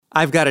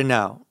I've got to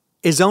know,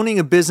 is owning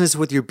a business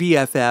with your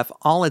BFF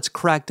all it's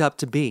cracked up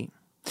to be?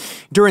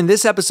 During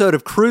this episode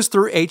of Cruise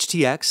Through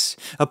HTX,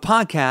 a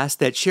podcast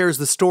that shares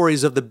the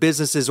stories of the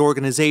businesses,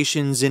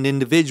 organizations, and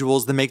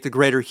individuals that make the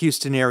greater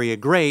Houston area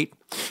great,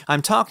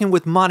 I'm talking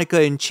with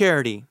Monica and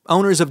Charity,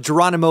 owners of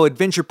Geronimo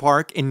Adventure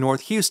Park in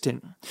North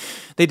Houston.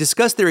 They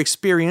discuss their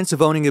experience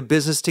of owning a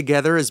business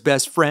together as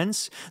best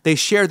friends. They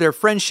share their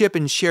friendship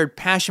and shared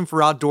passion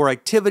for outdoor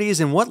activities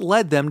and what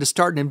led them to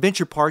start an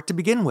adventure park to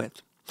begin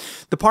with.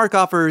 The park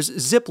offers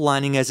zip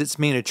lining as its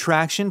main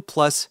attraction,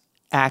 plus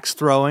axe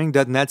throwing.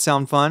 Doesn't that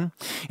sound fun?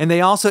 And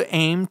they also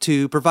aim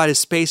to provide a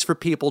space for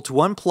people to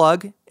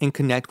unplug and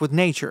connect with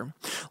nature.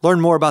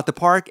 Learn more about the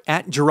park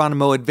at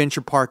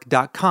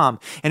GeronimoAdventurePark.com.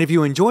 And if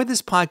you enjoyed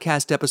this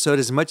podcast episode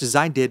as much as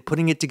I did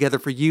putting it together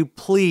for you,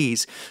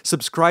 please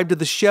subscribe to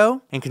the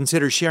show and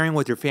consider sharing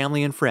with your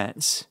family and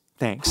friends.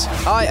 Thanks.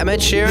 Hi, I'm Ed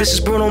Sheeran. This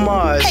is Bruno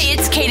Mars. Hey,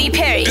 it's Katy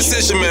Perry. This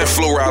is your man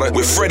Flo Rida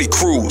with Freddie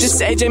Cruz. This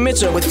is AJ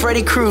Mitchell with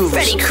Freddie Cruz.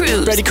 Freddie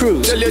Cruz. Freddie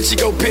Cruz. Tell your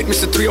go pick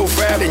Mr.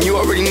 305 and you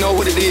already know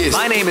what it is.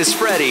 My name is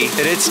Freddie, and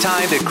it's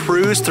time to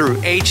cruise through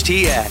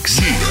HTX.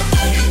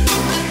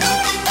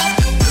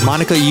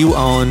 Monica, you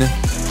own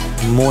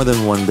more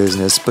than one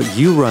business, but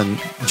you run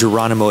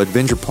Geronimo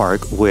Adventure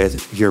Park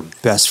with your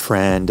best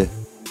friend,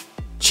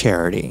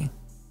 Charity.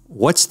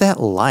 What's that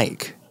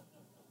like,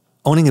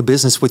 owning a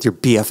business with your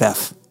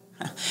BFF?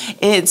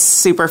 It's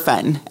super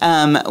fun.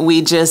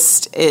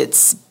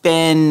 It's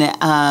been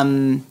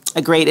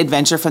a great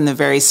adventure from the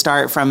very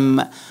start,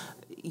 from,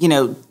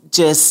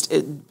 just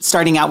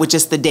starting out with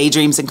just the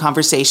daydreams and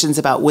conversations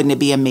about wouldn't it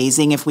be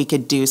amazing if we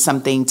could do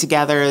something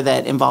together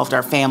that involved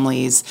our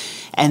families,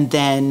 and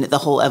then the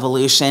whole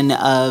evolution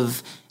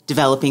of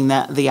developing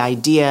the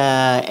idea,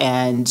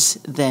 and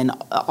then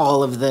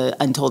all of the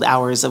untold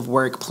hours of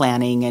work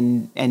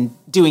planning and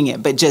doing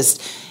it. But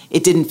just,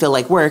 it didn't feel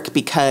like work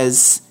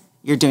because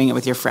you're doing it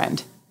with your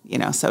friend,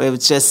 so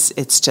it's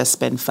just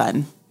been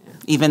fun.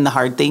 Even the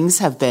hard things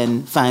have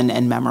been fun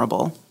and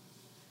memorable.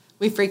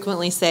 We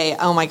frequently say,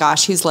 oh my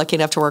gosh, who's lucky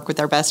enough to work with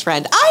their best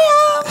friend?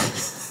 I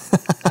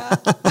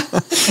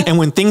am! And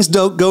when things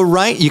don't go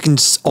right, you can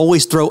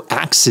always throw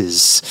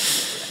axes.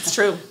 It's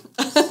true.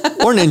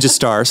 Or ninja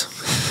stars.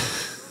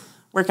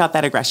 Work out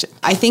that aggression.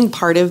 I think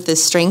part of the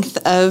strength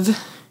of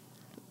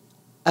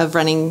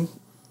running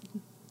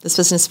this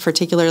business,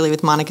 particularly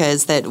with Monica,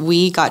 is that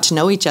we got to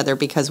know each other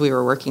because we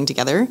were working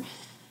together.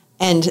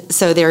 And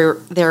so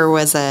there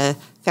was a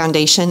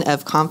foundation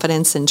of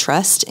confidence and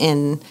trust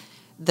in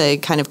the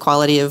kind of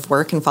quality of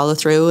work and follow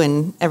through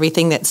and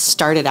everything that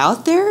started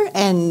out there.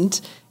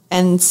 And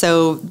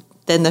so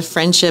then the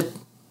friendship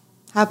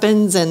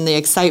happens and the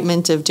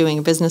excitement of doing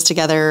a business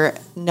together,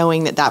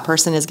 knowing that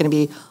person is going to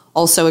be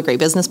also a great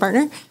business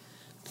partner,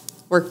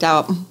 worked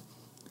out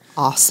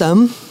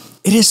awesome.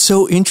 It is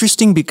so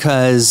interesting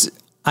because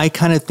I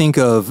kind of think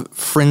of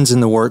friends in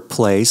the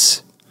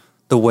workplace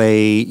the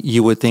way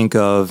you would think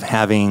of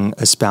having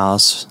a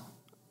spouse,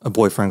 a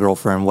boyfriend,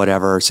 girlfriend,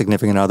 whatever,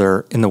 significant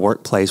other in the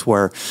workplace,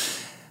 where,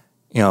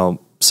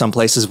 some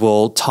places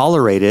will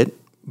tolerate it,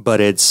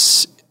 but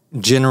it's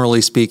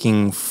generally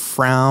speaking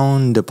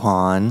frowned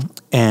upon.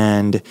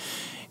 And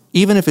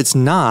even if it's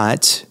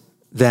not,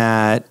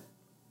 that,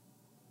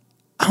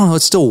 I don't know,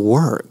 it's still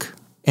work.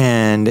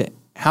 And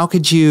how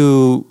could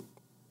you,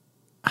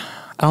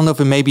 I don't know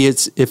if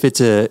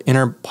it's a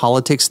inner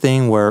politics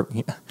thing where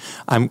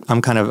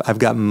I've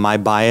got my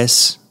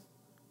bias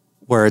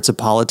where it's a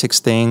politics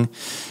thing.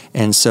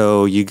 And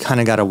so you kind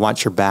of got to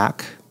watch your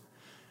back,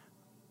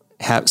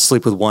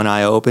 sleep with one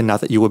eye open.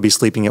 Not that you would be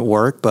sleeping at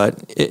work,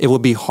 but it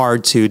would be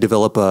hard to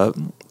develop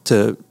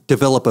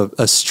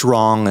a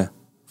strong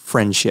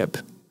friendship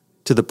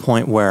to the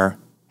point where,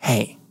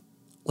 hey,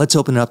 let's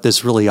open up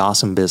this really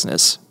awesome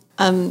business.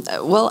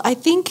 Well, I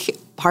think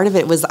part of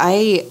it was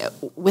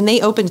when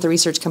they opened the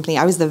research company,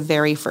 I was the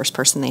very first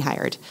person they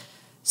hired.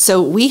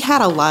 So we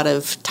had a lot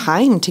of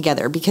time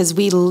together because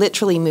we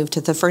literally moved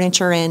to the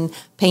furniture in,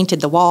 painted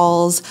the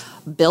walls,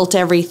 built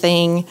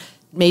everything,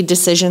 made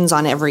decisions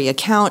on every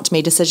account,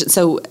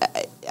 So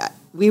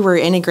we were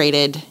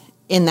integrated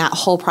in that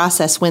whole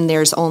process when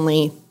there's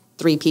only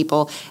 3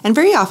 people. And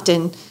very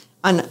often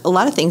on a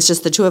lot of things,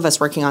 just the 2 of us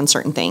working on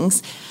certain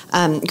things.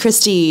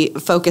 Christy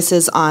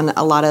focuses on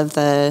a lot of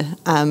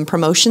the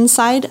promotion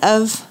side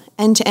of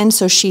end-to-end,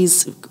 so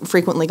she's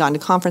frequently gone to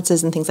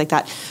conferences and things like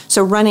that.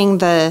 So running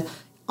the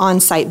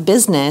on-site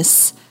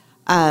business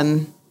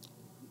kind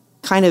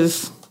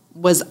of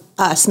was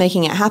us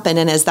making it happen.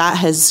 And as that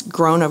has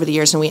grown over the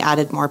years and we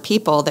added more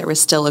people, there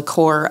was still a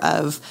core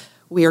of,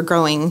 we are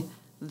growing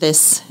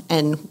this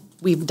and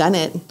we've done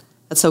it.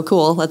 That's so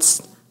cool.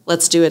 Let's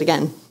do it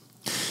again.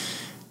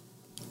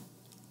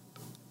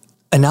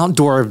 An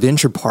outdoor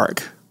adventure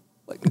park.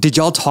 Did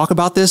y'all talk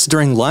about this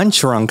during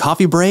lunch or on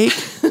coffee break?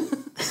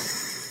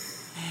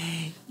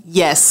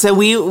 Yes. So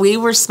we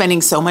were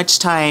spending so much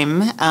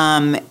time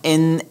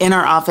in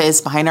our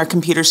office behind our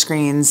computer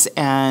screens,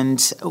 and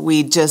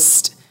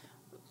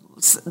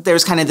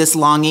there's kind of this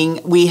longing.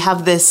 We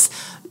have this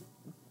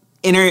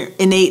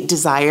innate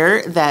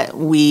desire that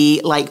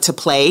we like to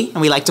play,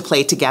 and we like to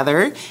play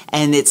together.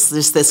 And it's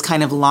just this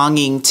kind of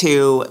longing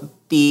to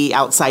be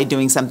outside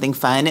doing something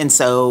fun. And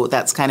so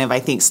that's kind of, I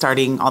think,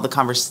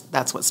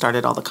 that's what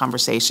started all the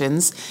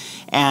conversations.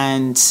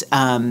 And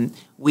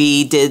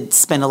we did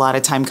spend a lot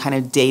of time kind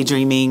of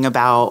daydreaming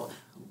about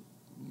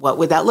what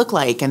would that look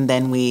like. And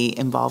then we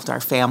involved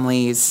our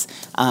families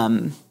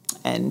and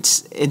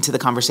into the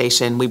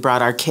conversation. We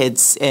brought our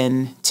kids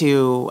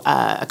into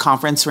a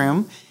conference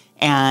room,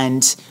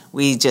 and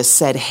we just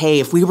said,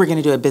 hey, if we were going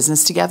to do a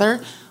business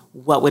together,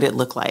 what would it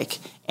look like?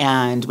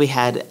 And we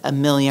had a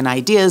million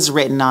ideas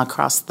written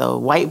across the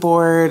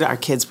whiteboard. Our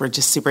kids were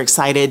just super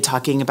excited,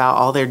 talking about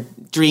all their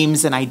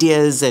dreams and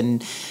ideas,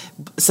 and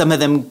some of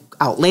them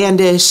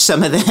outlandish,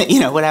 some of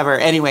them, whatever.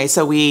 Anyway,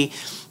 so we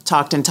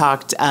talked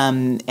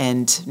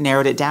and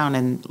narrowed it down,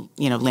 and,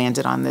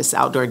 landed on this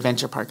outdoor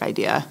adventure park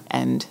idea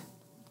and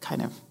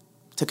kind of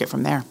took it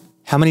from there.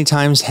 How many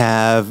times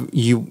have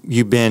you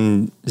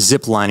been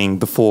ziplining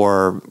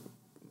before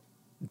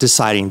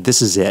deciding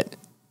this is it?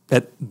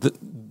 That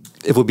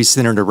it would be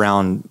centered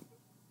around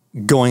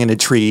going into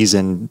trees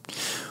and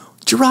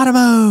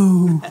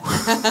Geronimo.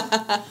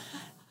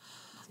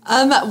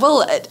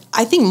 Well,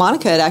 I think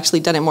Monica had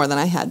actually done it more than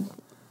I had,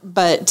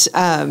 but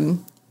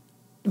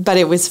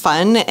it was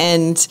fun.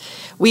 And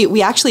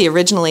we actually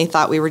originally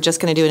thought we were just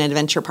going to do an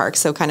adventure park,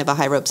 so kind of a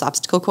high ropes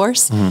obstacle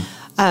course.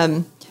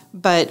 Mm-hmm.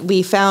 But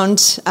we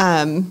found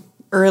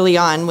early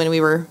on, when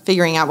we were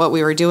figuring out what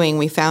we were doing,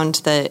 we found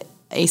the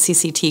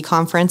ACCT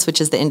conference,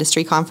 which is the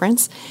industry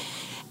conference.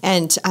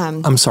 And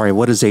I'm sorry,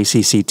 what does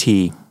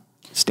ACCT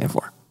stand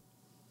for?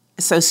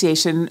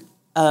 Association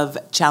of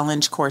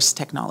Challenge Course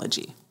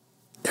Technology.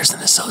 There's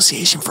an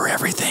association for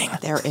everything.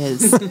 There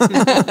is.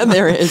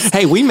 There is.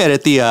 Hey, we met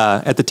at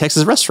the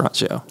Texas Restaurant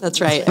Show.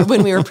 That's right.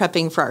 When we were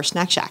prepping for our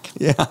snack shack.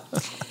 Yeah.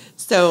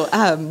 So,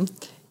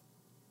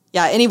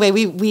 anyway,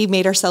 we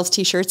made ourselves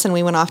T-shirts, and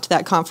we went off to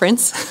that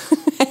conference.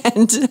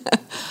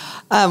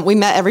 And we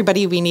met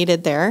everybody we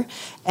needed there.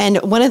 And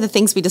one of the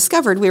things we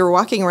discovered, we were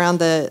walking around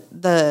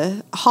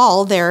the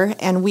hall there,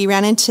 and we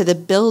ran into the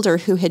builder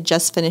who had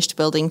just finished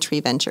building Tree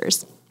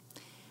Ventures.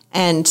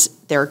 And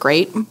they're a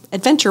great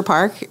adventure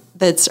park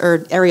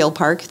or aerial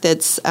park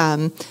that's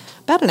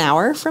about an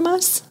hour from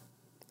us.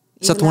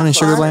 Is that the one in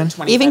Sugar Land?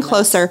 Even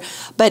closer.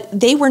 But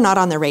they were not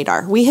on the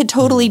radar. We had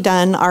totally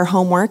done our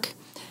homework.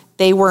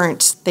 They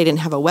didn't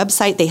have a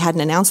website. They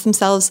hadn't announced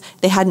themselves.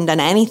 They hadn't done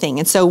anything.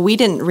 And so we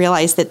didn't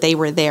realize that they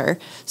were there.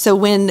 So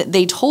when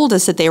they told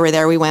us that they were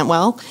there, we went,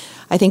 well,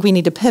 I think we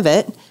need to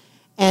pivot.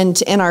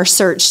 And in our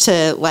search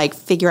to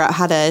figure out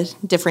how to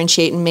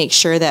differentiate and make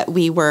sure that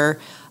we were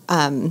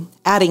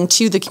adding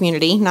to the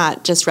community,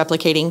 not just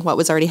replicating what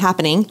was already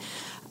happening,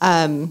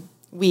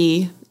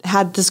 we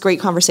had this great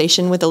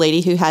conversation with a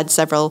lady who had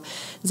several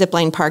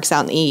zipline parks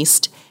out in the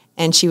East.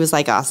 And she was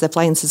like, zip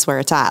lines is where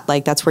it's at.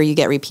 That's where you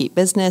get repeat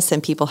business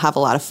and people have a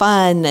lot of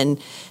fun.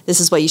 And this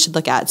is what you should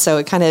look at. So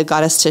it kind of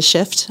got us to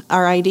shift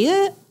our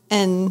idea,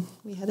 and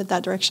we headed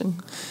that direction.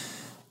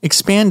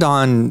 Expand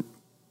on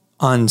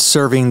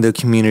serving the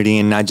community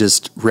and not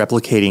just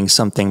replicating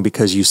something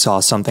because you saw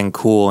something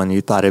cool and you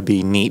thought it'd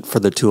be neat for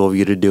the two of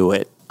you to do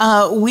it.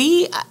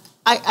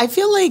 I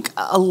feel like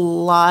a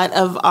lot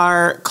of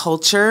our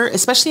culture,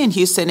 especially in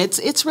Houston,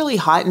 it's really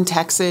hot in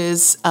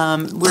Texas.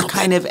 We're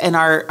kind of in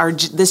our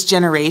this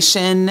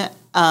generation,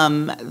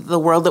 the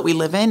world that we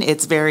live in,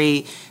 it's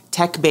very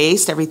tech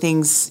based.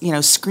 Everything's,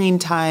 screen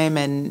time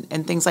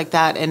and things like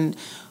that. And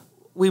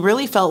we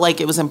really felt like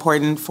it was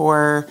important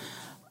for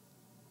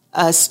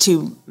us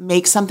to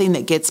make something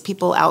that gets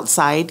people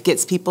outside,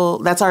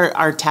 that's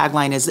our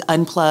tagline is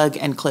unplug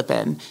and clip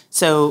in.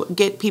 So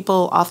get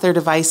people off their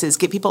devices,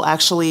 get people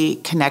actually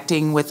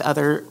connecting with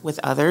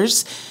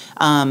others,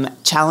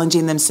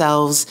 challenging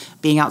themselves,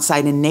 being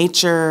outside in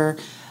nature,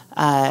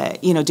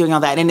 doing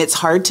all that. And it's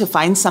hard to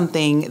find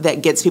something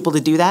that gets people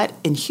to do that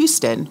in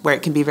Houston, where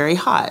it can be very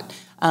hot.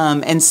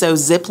 And so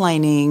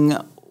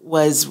ziplining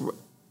was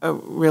a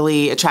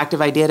really attractive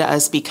idea to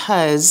us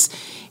because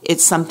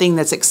it's something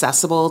that's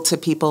accessible to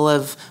people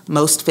of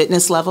most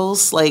fitness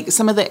levels. Like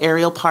some of the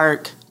aerial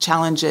park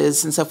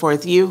challenges and so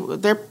forth,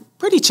 they're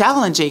pretty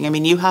challenging. I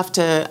mean, you have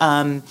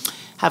to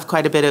have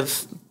quite a bit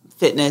of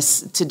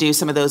fitness to do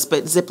some of those.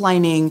 But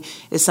ziplining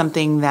is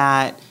something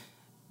that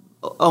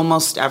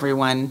almost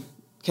everyone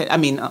can. I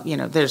mean,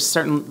 there's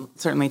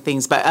certainly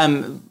things, but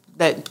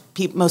that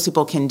most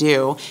people can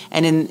do.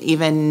 And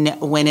even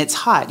when it's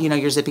hot,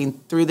 you're zipping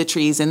through the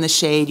trees in the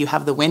shade, you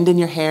have the wind in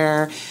your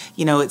hair,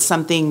 it's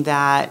something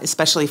that,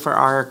 especially for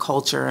our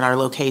culture and our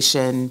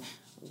location,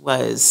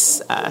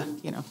 was,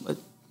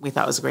 we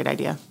thought was a great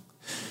idea.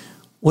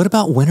 What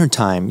about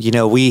wintertime?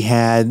 We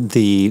had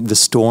the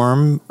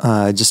storm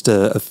at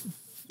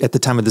the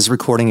time of this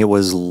recording, it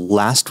was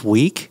last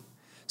week.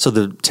 So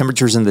the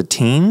temperature's in the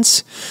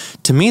teens.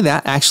 To me,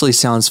 that actually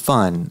sounds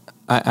fun.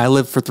 I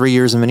lived for 3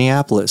 years in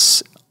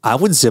Minneapolis. I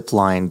would zip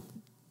line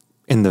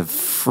in the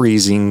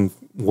freezing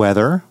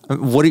weather.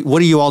 What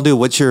do you all do?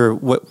 What's your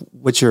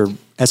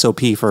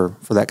SOP for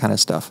that kind of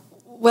stuff?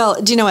 Well,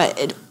 do you know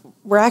what?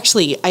 we're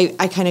actually,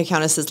 I kind of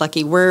count us as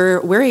lucky.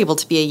 We're able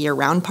to be a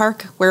year-round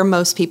park where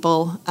most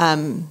people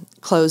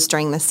close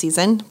during this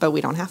season, but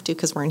we don't have to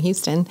because we're in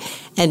Houston.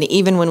 And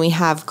even when we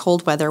have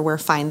cold weather, we're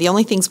fine. The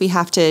only things we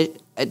have to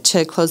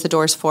close the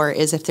doors for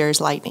is if there's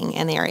lightning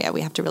in the area.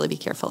 We have to really be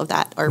careful of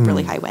that, or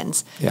really high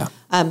winds. Yeah.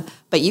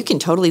 But you can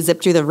totally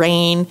zip through the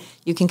rain.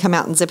 You can come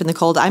out and zip in the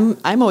cold. I'm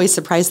always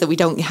surprised that we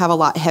don't have a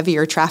lot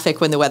heavier traffic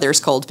when the weather's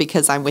cold,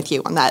 because I'm with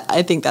you on that.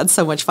 I think that's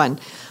so much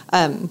fun.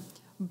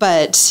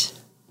 But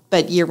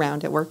year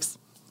round it works.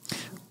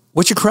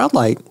 What's your crowd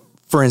like?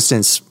 For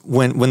instance,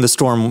 when the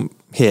storm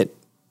hit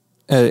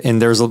and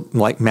there's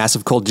like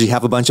massive cold, did you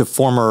have a bunch of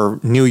former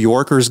New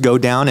Yorkers go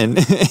down and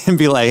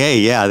be like, "Hey,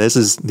 yeah,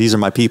 these are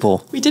my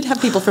people"? We did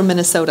have people from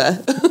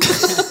Minnesota.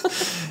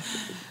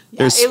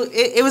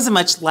 It was a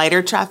much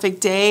lighter traffic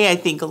day. I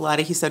think a lot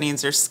of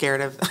Houstonians are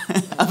scared of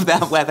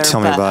that weather. Tell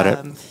me about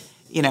it.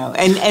 You know,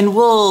 and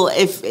we'll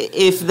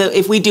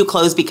if we do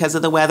close because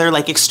of the weather,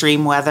 like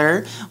extreme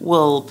weather,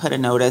 we'll put a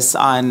notice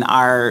on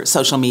our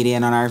social media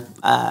and on our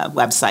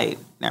website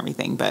and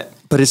everything. But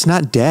it's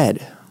not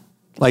dead.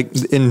 Like,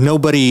 and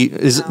nobody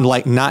is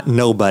like not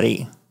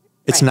nobody.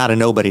 It's not a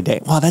nobody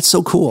day. Wow, that's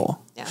so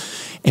cool. Yeah.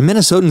 And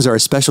Minnesotans are a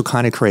special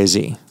kind of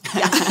crazy.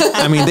 Yeah.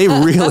 I mean, they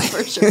really,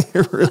 For sure.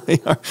 they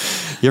really are.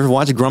 You ever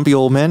watch Grumpy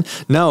Old Men?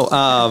 No.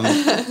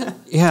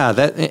 Yeah,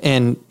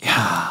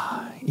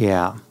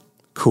 yeah,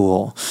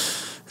 cool.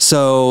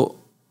 So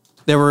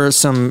there were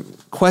some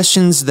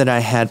questions that I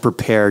had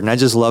prepared, and I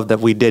just love that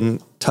we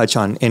didn't touch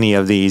on any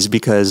of these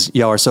because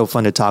y'all are so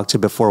fun to talk to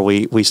before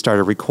we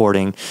started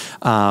recording.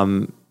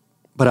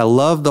 But I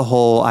love the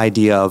whole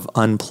idea of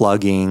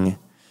unplugging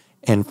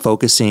and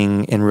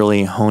focusing and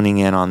really honing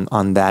in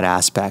on that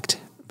aspect,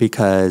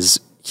 because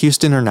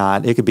Houston or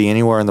not, it could be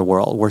anywhere in the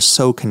world. We're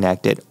so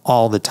connected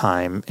all the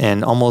time,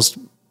 and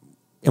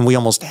we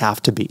almost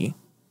have to be.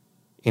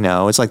 You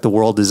know, it's like the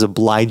world is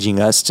obliging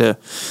us to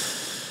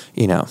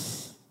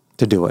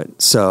do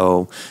it.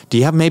 So do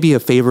you have maybe a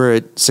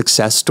favorite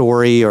success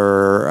story,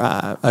 or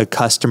a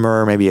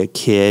customer, maybe a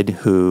kid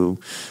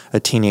a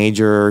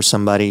teenager or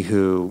somebody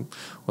who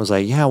was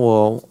like,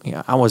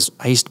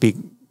 I used to be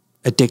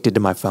addicted to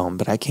my phone,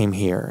 but I came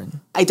here.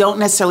 I don't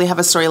necessarily have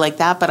a story like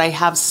that, but I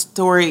have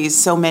stories,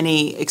 so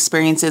many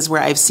experiences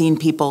where I've seen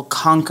people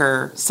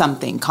conquer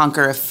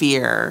a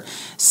fear.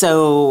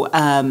 So,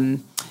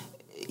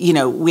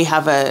 we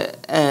have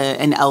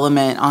an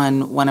element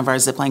on one of our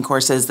zipline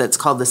courses that's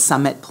called the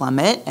Summit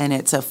Plummet, and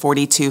it's a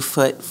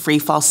 42-foot free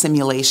fall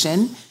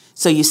simulation.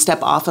 So you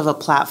step off of a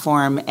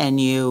platform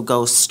and you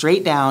go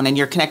straight down, and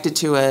you're connected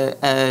to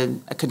a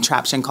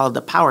contraption called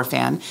the power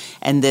fan,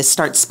 and this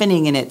starts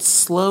spinning and it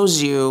slows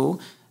you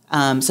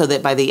so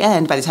that by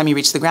the time you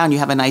reach the ground, you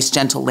have a nice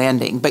gentle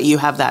landing, but you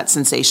have that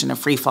sensation of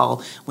free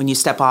fall when you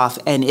step off,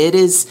 and it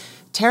is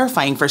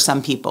terrifying for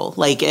some people.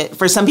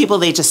 For some people,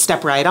 they just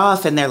step right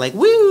off and they're like,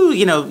 woo,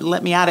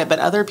 let me at it. But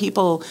other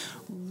people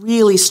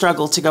really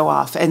struggle to go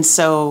off. And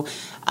so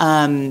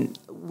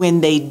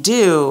when they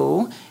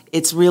do,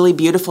 it's really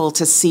beautiful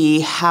to see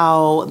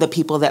how the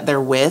people that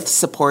they're with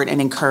support and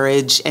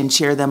encourage and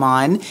cheer them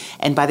on.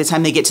 And by the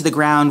time they get to the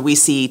ground, we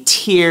see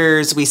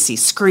tears, we see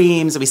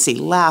screams, we see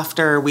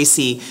laughter, we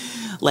see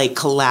like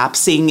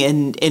collapsing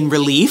in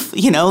relief,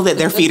 that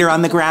their feet are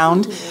on the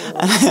ground.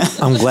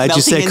 I'm glad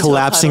you said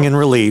collapsing in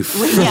relief.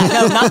 Yeah,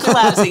 no, not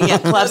collapsing. Yeah,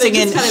 collapsing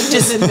in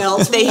just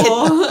melt. They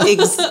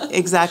hit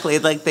exactly,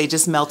 like they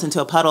just melt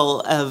into a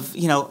puddle of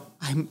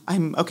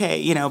I'm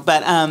okay,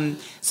 But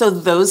so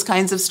those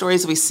kinds of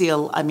stories we see. A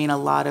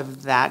lot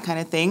of that kind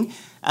of thing.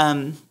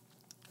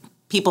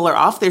 People are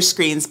off their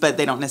screens, but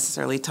they don't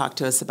necessarily talk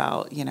to us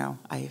about.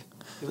 It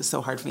was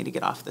so hard for me to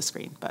get off the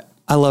screen, but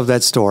I love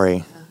that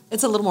story.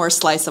 It's a little more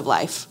slice of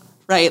life,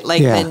 right? Like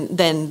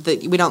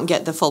we don't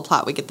get the full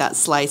plot. We get that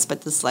slice,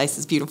 but the slice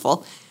is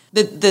beautiful.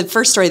 The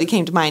first story that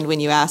came to mind when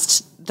you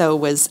asked, though,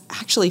 was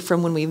actually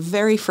from when we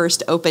very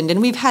first opened,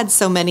 and we've had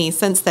so many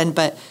since then,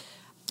 but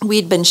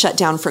we'd been shut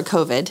down for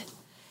COVID,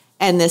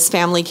 and this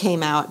family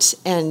came out,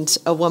 and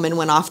a woman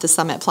went off the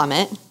Summit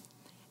Plummet,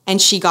 and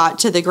she got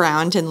to the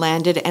ground and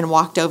landed and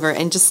walked over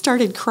and just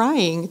started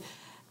crying.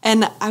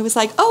 And I was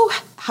like, "Oh,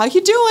 how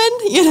you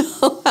doing?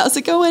 How's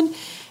it going?"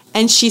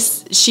 And she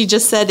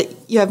just said,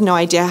 "You have no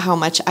idea how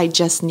much I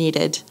just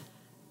needed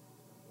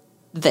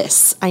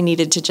this. I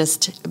needed to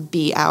just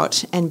be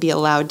out and be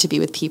allowed to be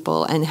with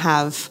people and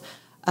have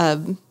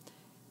an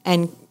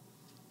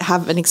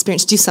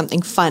experience, do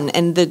something fun."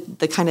 And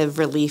the kind of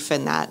relief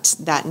and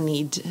that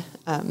need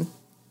kind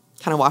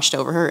of washed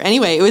over her.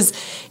 Anyway,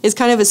 it's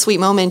kind of a sweet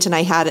moment.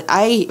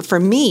 And for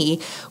me,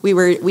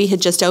 we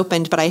had just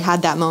opened, but I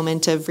had that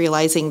moment of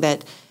realizing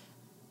that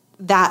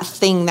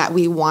thing that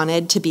we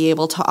wanted to be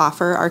able to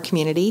offer our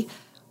community,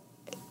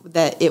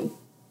 that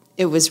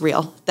it was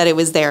real, that it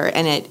was there,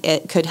 and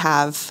it could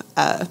have,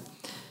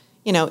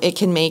 it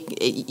can make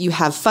you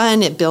have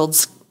fun. It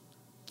builds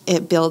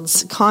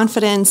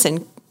confidence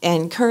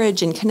and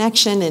courage and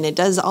connection, and it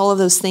does all of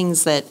those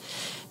things that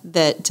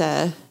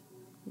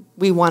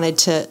we wanted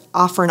to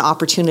offer an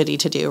opportunity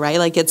to do, right?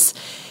 Like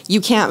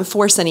you can't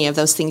force any of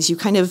those things. You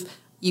kind of,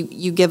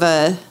 you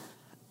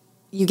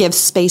give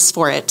space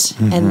for it,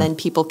 and then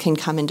people can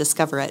come and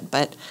discover it.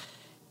 But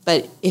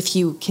if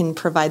you can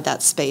provide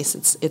that space,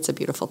 it's a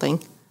beautiful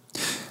thing.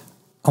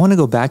 I want to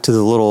go back to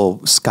the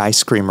little Sky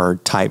Screamer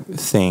type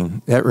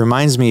thing. That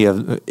reminds me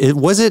of,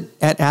 was it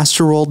at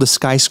Astroworld, the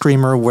Sky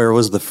Screamer, where it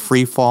was the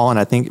free fall, and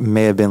I think it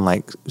may have been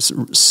like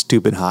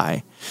stupid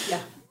high.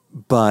 Yeah.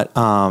 But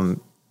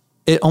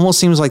it almost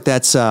seems like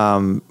that's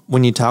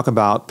when you talk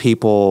about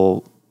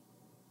people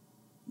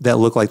that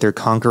look like they're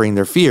conquering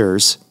their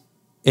fears,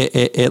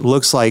 it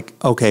looks like,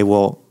 okay,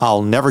 well,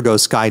 I'll never go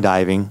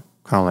skydiving,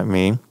 kind of like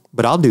me,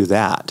 but I'll do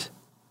that.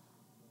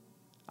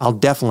 I'll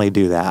definitely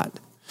do that.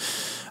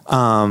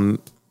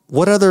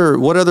 What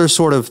other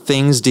sort of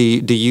things do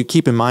you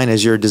keep in mind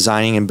as you're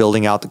designing and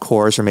building out the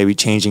course, or maybe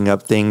changing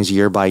up things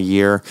year by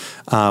year?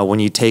 When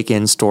you take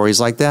in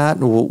stories like that,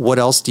 what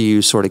else do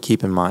you sort of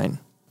keep in mind?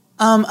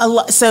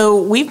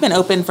 So we've been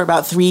open for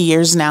about 3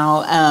 years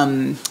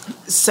now.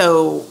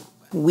 So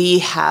we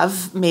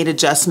have made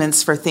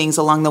adjustments for things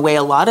along the way.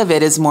 A lot of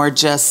it is more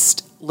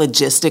just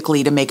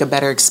logistically to make a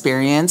better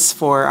experience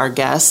for our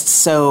guests.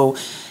 So,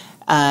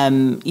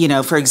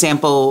 for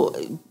example,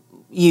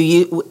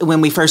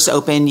 when we first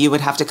opened, you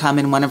would have to come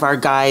and one of our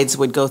guides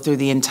would go through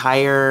the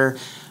entire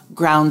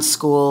ground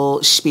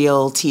school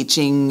spiel,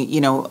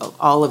 teaching,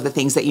 all of the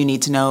things that you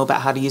need to know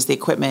about how to use the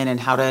equipment and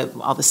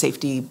all the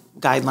safety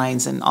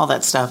guidelines and all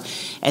that stuff.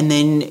 And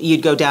then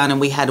you'd go down and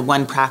we had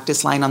one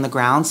practice line on the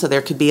ground. So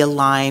there could be a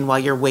line while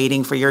you're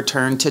waiting for your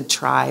turn to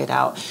try it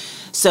out.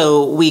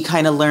 So we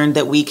kind of learned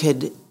that we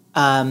could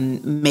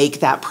make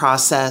that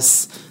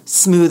process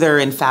smoother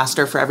and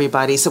faster for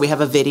everybody. So we have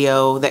a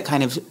video that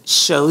kind of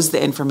shows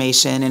the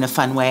information in a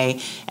fun way.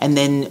 And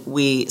then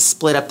we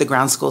split up the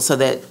ground school so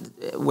that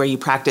where you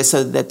practice,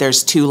 so that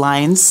there's 2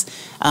 lines,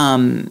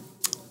 so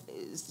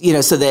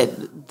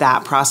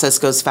that process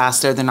goes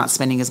faster. They're not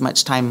spending as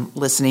much time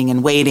listening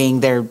and waiting.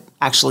 They're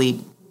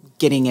actually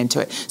getting into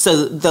it.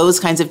 So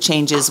those kinds of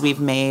changes we've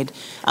made.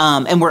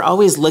 And we're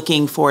always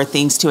looking for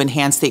things to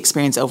enhance the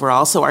experience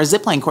overall. So our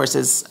zipline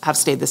courses have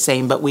stayed the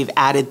same, but we've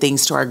added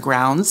things to our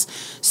grounds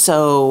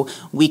so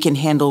we can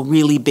handle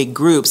really big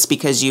groups,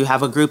 because you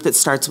have a group that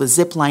starts with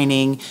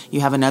ziplining.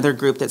 You have another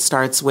group that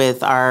starts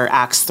with our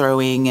axe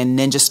throwing and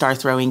ninja star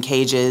throwing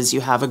cages. You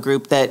have a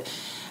group that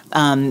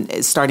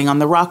starting on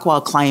the rock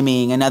wall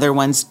climbing, another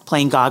one's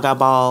playing gaga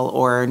ball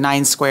or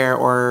 9 square,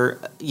 or,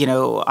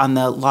 on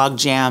the log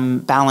jam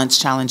balance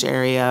challenge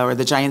area, or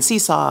the giant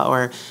seesaw,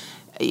 or,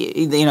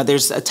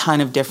 there's a ton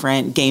of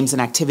different games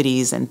and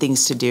activities and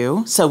things to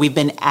do. So we've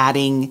been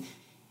adding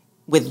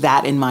with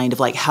that in mind of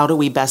like, how do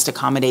we best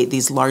accommodate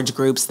these large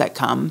groups that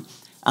come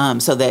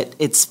so that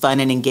it's fun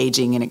and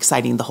engaging and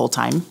exciting the whole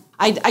time.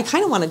 I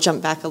kind of want to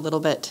jump back a little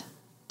bit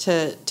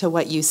to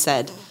what you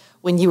said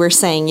when you were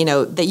saying,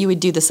 that you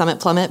would do the summit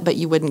plummet, but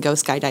you wouldn't go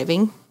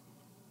skydiving.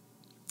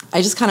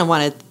 I just kind of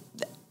want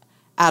to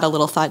add a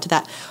little thought to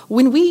that.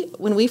 When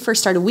we first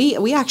started,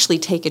 we actually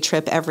take a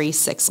trip every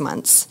 6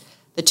 months,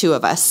 the 2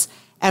 of us,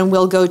 and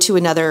we'll go to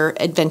another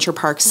adventure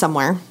park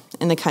somewhere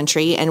in the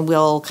country, and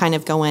we'll kind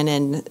of go in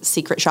and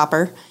secret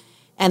shopper.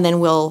 And then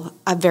we'll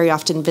very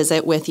often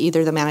visit with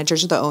either the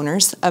managers or the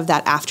owners of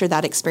that after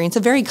that experience. A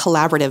very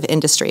collaborative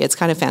industry. It's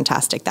kind of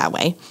fantastic that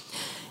way.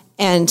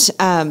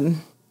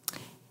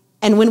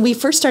 And when we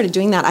first started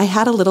doing that, I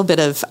had a little bit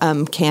of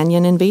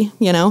canyon envy,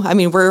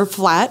 we're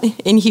flat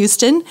in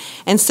Houston.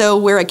 And so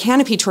we're a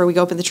canopy tour. We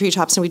go up in the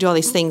treetops and we do all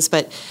these things.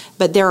 But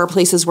there are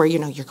places where,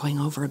 you're going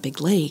over a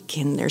big lake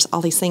and there's all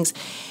these things.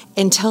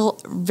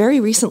 Until very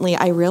recently,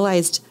 I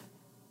realized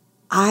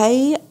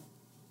I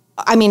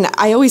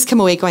always come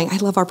away going, I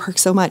love our park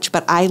so much,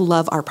 but I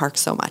love our park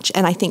so much.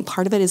 And I think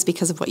part of it is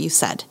because of what you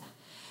said.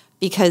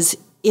 Because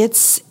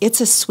it's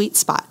a sweet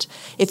spot.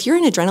 If you're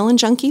an adrenaline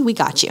junkie, we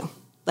got you.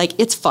 Like,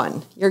 it's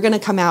fun. You're going to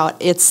come out.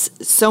 It's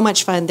so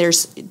much fun.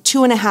 There's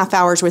 2.5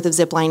 hours worth of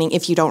zip lining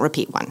if you don't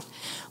repeat one.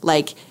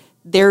 Like,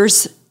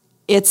 it's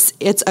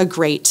a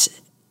great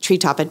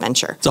treetop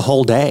adventure. It's a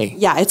whole day.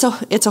 Yeah, it's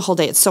a whole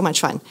day. It's so much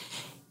fun.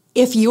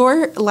 If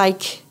you're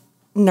like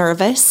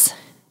nervous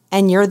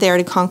and you're there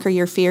to conquer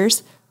your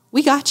fears,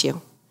 we got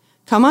you.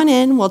 Come on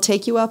in. We'll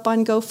take you up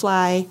on Go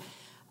Fly.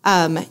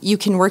 You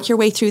can work your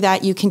way through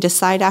that. You can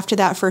decide after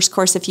that first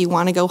course if you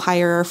want to go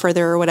higher or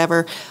further or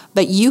whatever,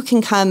 but you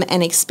can come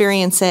and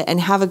experience it and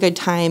have a good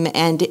time,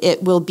 and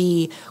it will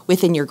be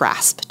within your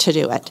grasp to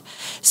do it.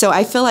 So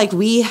I feel like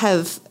we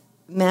have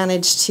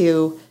managed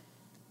to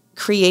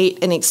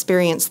create an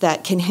experience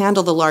that can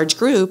handle the large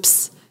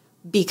groups,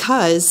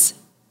 because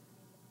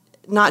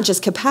not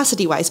just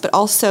capacity-wise, but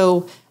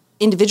also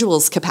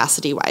individuals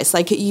capacity-wise.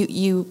 Like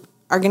you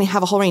are going to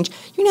have a whole range.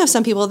 You're going to have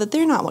some people that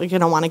they're not going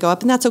to want to go up,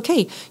 and that's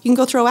okay. You can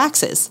go throw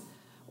axes,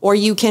 or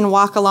you can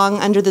walk along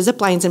under the zip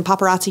lines and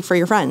paparazzi for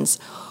your friends,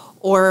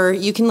 or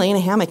you can lay in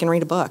a hammock and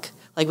read a book.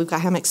 Like, we've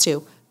got hammocks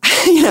too.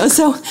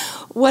 So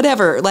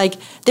whatever. Like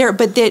there,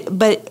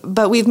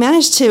 but we've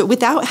managed to,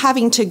 without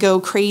having to go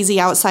crazy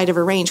outside of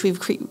a range,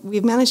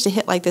 we've managed to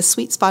hit like this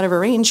sweet spot of a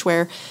range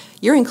where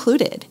you're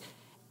included,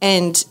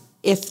 and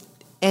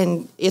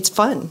it's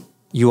fun.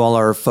 You all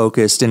are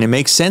focused, and it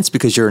makes sense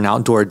because you're an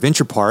outdoor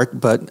adventure park,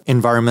 but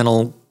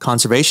environmental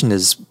conservation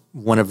is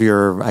one of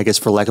your, I guess,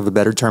 for lack of a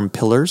better term,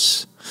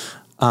 pillars.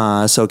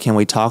 So can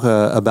we talk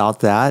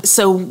about that?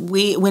 So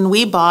when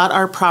we bought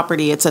our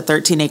property, it's a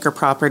 13-acre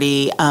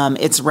property.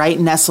 It's right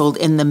nestled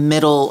in the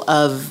middle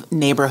of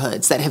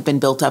neighborhoods that have been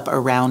built up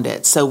around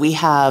it. So we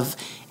have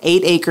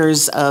 8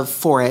 acres of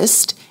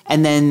forest,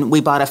 and then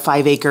we bought a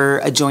 5-acre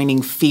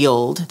adjoining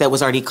field that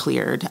was already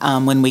cleared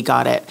when we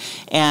got it.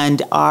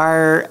 And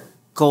our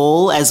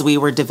goal as we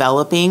were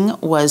developing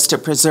was to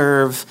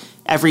preserve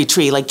every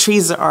tree. Like,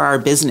 trees are our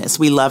business.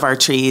 We love our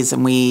trees,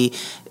 and we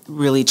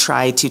really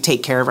try to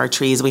take care of our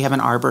trees. We have an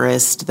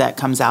arborist that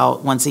comes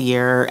out once a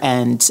year,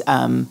 and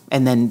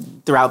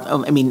then throughout,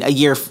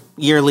 a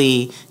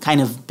yearly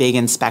kind of big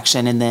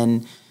inspection, and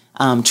then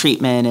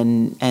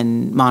treatment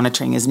and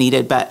monitoring is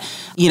needed. But,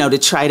 to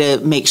try to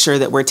make sure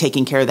that we're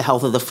taking care of the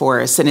health of the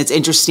forest. And it's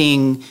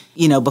interesting,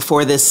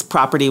 before this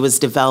property was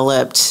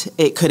developed,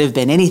 it could have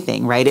been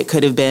anything, right? It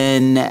could have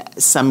been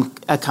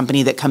a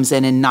company that comes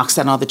in and knocks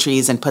down all the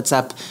trees and puts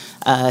up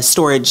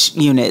storage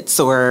units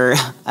or,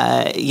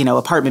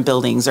 apartment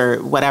buildings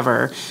or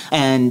whatever.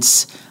 And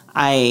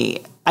I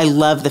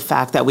love the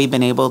fact that we've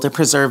been able to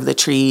preserve the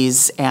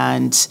trees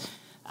and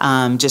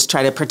just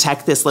try to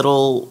protect this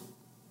little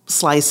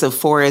slice of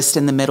forest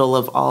in the middle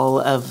of all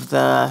of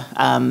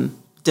the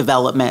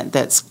development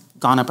that's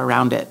gone up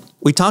around it.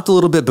 We talked a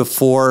little bit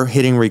before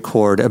hitting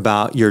record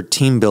about your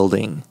team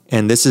building,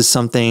 and this is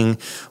something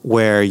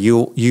where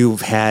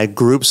you've had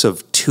groups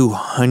of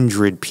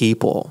 200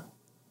 people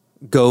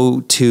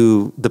go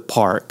to the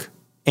park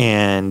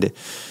and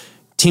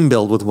team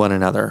build with one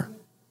another,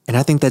 and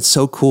I think that's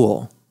so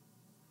cool.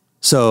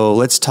 So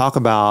let's talk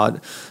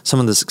about some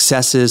of the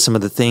successes, some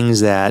of the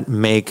things that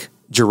make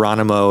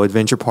Geronimo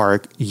Adventure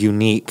Park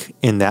unique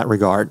in that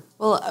regard.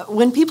 Well,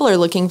 when people are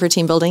looking for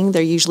team building,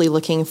 they're usually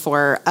looking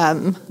for,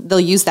 they'll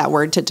use that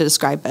word to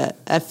describe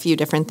a few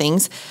different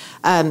things.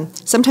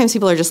 Sometimes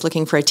people are just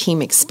looking for a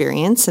team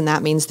experience, and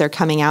that means they're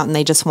coming out and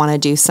they just want to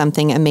do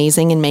something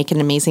amazing and make an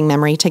amazing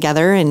memory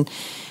together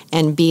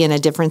and be in a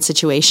different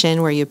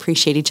situation where you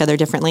appreciate each other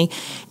differently.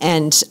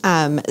 And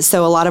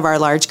so a lot of our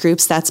large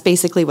groups, that's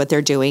basically what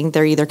they're doing.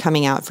 They're either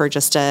coming out for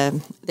just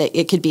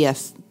it could be a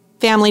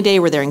family day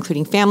where they're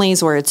including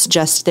families, or it's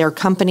just their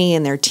company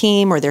and their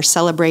team, or they're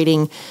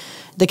celebrating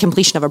the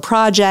completion of a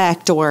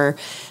project, or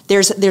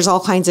there's all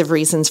kinds of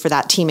reasons for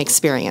that team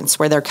experience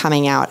where they're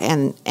coming out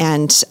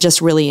and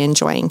just really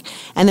enjoying.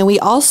 And then we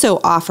also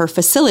offer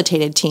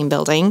facilitated team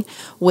building,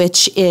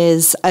 which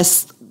is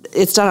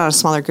it's done on a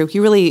smaller group.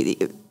 You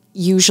really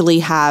usually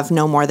have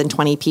no more than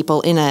 20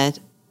 people in a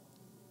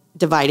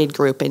divided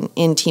group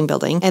in team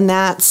building. And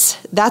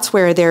that's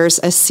where there's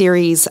a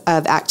series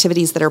of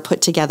activities that are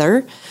put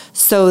together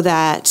so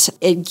that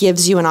it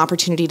gives you an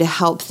opportunity to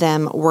help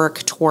them work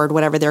toward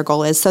whatever their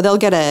goal is. So they'll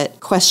get a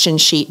question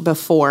sheet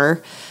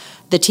before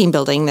the team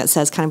building that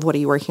says kind of, what are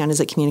you working on? Is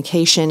it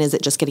communication? Is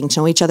it just getting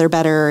to know each other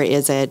better?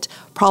 Is it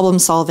problem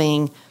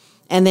solving?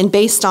 And then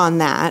based on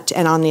that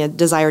and on the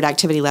desired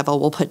activity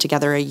level, we'll put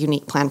together a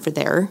unique plan for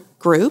their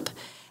group,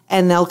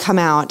 and they'll come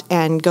out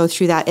and go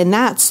through that. And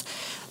that's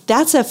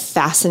a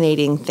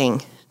fascinating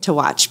thing to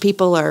watch.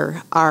 People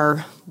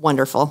are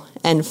wonderful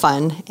and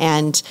fun,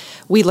 and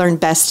we learn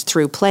best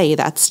through play.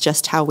 That's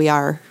just how we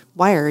are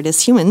wired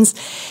as humans.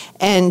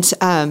 And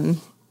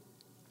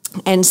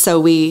so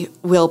we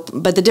will,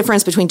 but the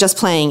difference between just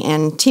playing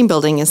and team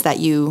building is that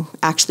you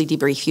actually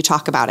debrief, you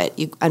talk about it,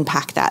 you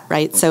unpack that,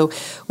 right? So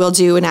we'll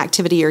do an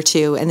activity or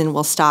two, and then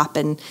we'll stop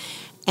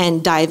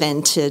and dive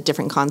into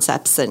different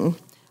concepts and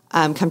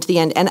come to the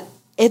end. And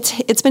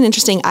it's been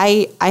interesting.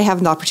 I have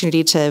an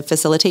opportunity to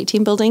facilitate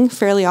team building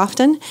fairly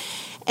often.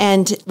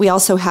 And we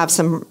also have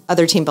some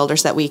other team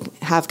builders that we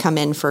have come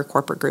in for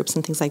corporate groups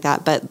and things like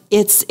that. But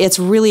it's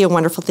really a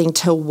wonderful thing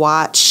to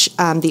watch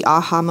the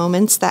aha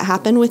moments that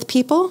happen with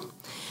people.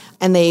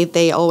 And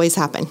they always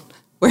happen,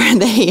 where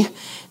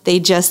they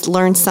just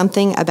learn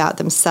something about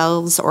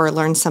themselves, or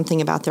learn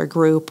something about their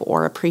group,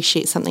 or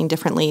appreciate something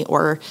differently,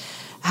 or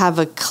have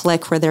a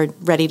click where they're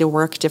ready to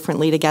work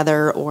differently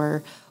together,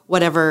 or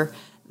whatever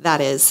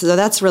that is. So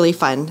that's really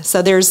fun.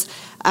 So there's,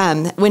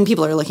 when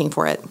people are looking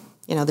for it,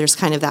 there's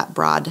kind of that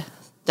broad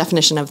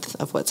definition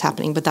of what's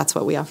happening, but that's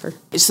what we offer.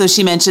 So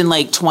she mentioned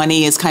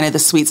 20 is kind of the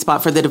sweet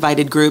spot for the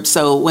divided group.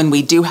 So when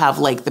we do have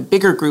the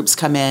bigger groups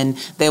come in,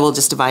 they will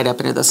just divide up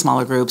into the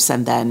smaller groups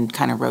and then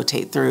kind of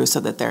rotate through so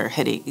that they're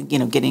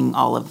getting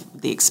all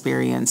of the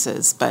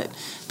experiences. But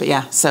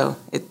yeah, so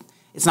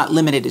it's not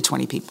limited to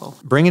 20 people.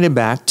 Bringing it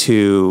back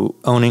to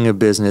owning a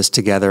business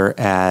together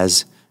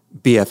as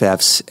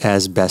BFFs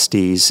as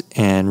besties,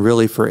 and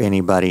really for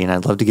anybody. And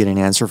I'd love to get an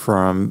answer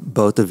from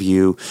both of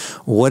you.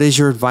 What is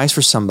your advice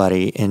for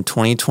somebody in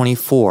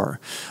 2024?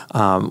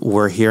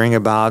 We're hearing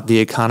about the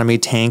economy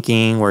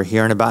tanking. We're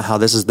hearing about how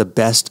this is the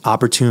best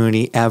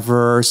opportunity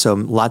ever. So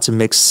lots of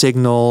mixed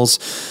signals.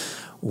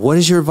 What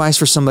is your advice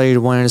for somebody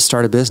wanting to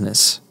start a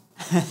business?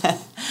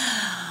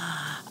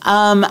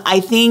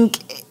 I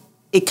think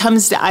it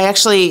comes to, I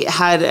actually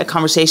had a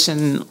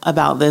conversation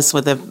about this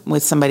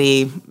with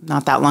somebody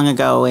not that long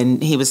ago,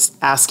 and he was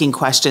asking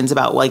questions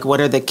about like,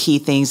 what are the key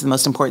things, the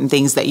most important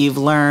things that you've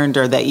learned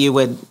or that you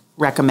would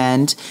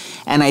recommend?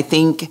 And I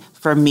think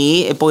for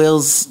me, it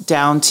boils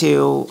down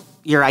to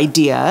your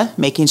idea,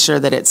 making sure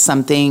that it's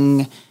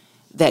something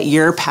that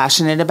you're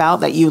passionate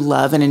about, that you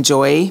love and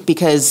enjoy,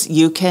 because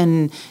you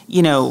can,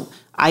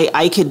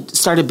 I could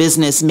start a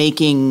business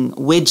making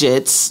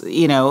widgets,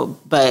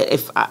 but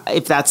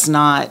if that's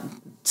not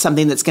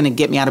something that's going to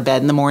get me out of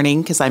bed in the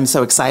morning because I'm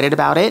so excited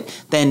about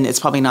it, then it's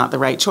probably not the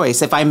right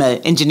choice. If I'm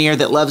an engineer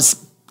that loves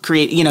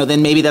create,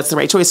 then maybe that's the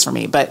right choice for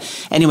me.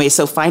 But anyway,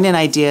 so find an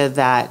idea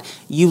that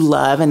you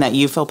love and that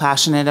you feel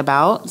passionate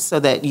about, so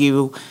that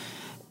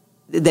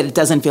it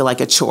doesn't feel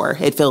like a chore.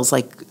 It feels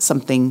like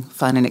something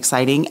fun and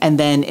exciting. And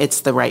then it's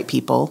the right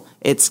people.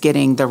 It's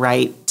getting the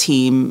right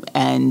team,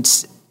 and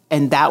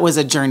that was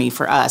a journey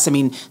for us. I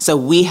mean, so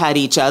we had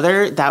each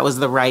other. That was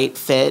the right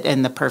fit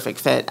and the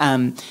perfect fit.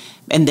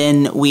 And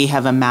then we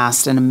have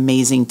amassed an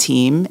amazing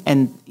team,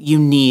 and you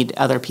need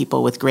other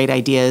people with great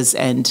ideas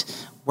and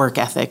work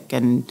ethic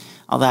and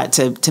all that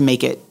to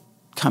make it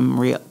come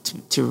real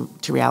to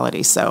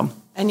reality. So,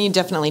 and you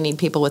definitely need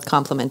people with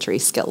complementary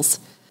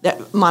skills.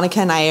 Monica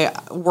and I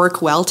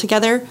work well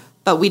together,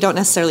 but we don't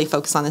necessarily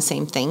focus on the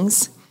same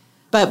things.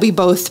 But we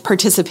both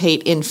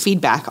participate in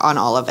feedback on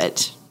all of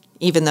it,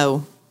 even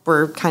though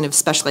we're kind of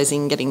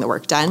specializing in getting the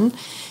work done.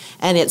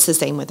 And it's the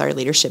same with our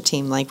leadership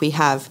team. Like, we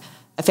have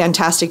a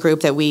fantastic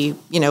group that we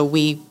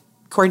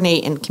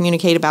coordinate and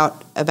communicate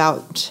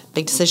about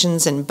big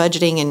decisions and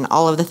budgeting and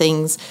all of the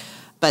things,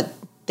 but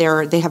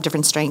they have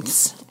different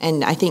strengths.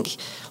 And I think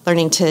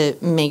learning to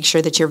make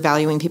sure that you're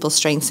valuing people's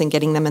strengths and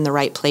getting them in the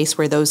right place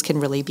where those can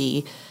really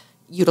be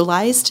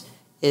utilized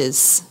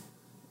is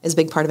a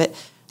big part of it.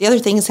 The other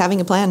thing is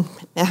having a plan.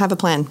 Have a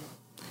plan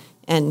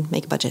and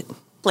make a budget.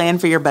 Plan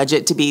for your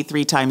budget to be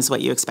 3 times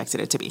what you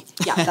expected it to be.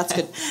 Yeah, that's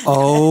good.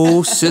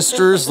 Oh,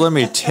 sisters, let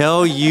me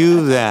tell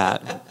you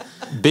that.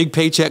 Big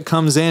paycheck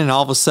comes in, and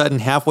all of a sudden,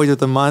 halfway through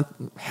the month,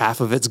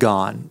 half of it's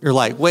gone. You're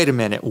like, wait a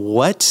minute,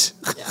 what?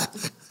 Yeah.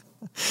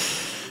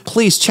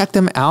 Please check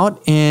them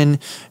out in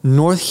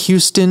North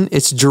Houston.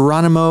 It's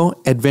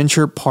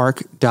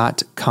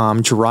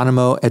GeronimoAdventurePark.com,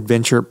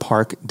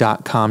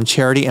 GeronimoAdventurePark.com.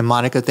 Charity and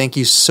Monica, thank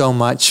you so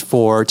much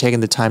for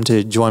taking the time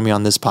to join me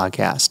on this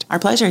podcast. Our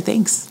pleasure.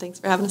 Thanks. Thanks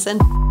for having us in.